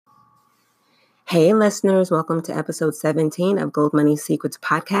Hey, listeners, welcome to episode 17 of Gold Money Secrets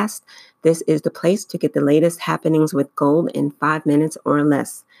podcast. This is the place to get the latest happenings with gold in 5 minutes or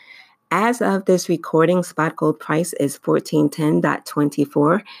less. As of this recording, spot gold price is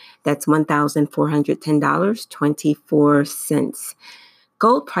 $1,410.24. That's $1,410.24.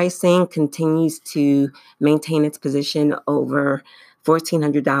 Gold pricing continues to maintain its position over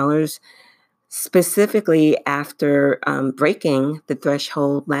 $1,400. Specifically after breaking the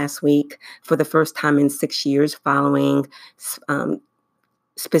threshold last week for the first time in 6 years following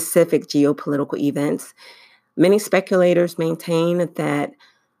specific geopolitical events. Many speculators maintain that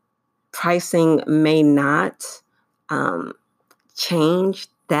pricing may not change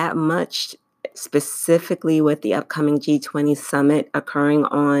that much, specifically with the upcoming G20 summit occurring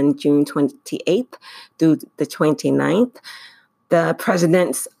on June 28th through the 29th. The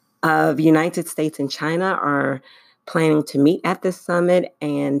presidents of United States and China are planning to meet at this summit.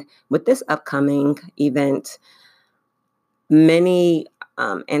 And with this upcoming event, many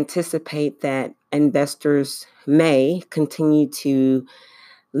anticipate that investors may continue to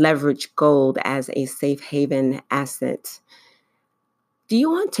leverage gold as a safe haven asset. Do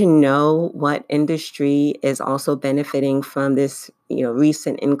you want to know what industry is also benefiting from this,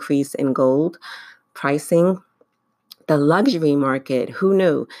 recent increase in gold pricing? The luxury market. Who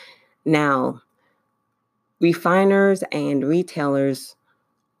knew? Now, refiners and retailers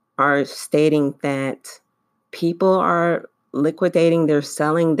are stating that people are liquidating, they're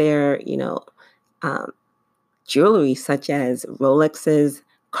selling their, jewelry such as Rolexes,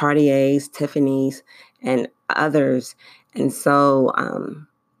 Cartiers, Tiffany's, and others. And so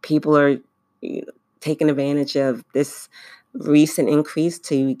people are taking advantage of this recent increase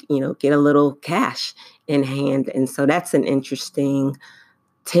to, get a little cash in hand. And so that's an interesting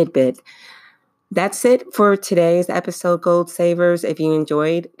tidbit. That's it for today's episode, Gold Savers. If you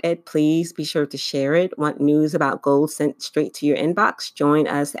enjoyed it, please be sure to share it. Want news about gold sent straight to your inbox? Join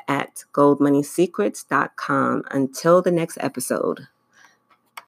us at goldmoneysecrets.com. Until the next episode.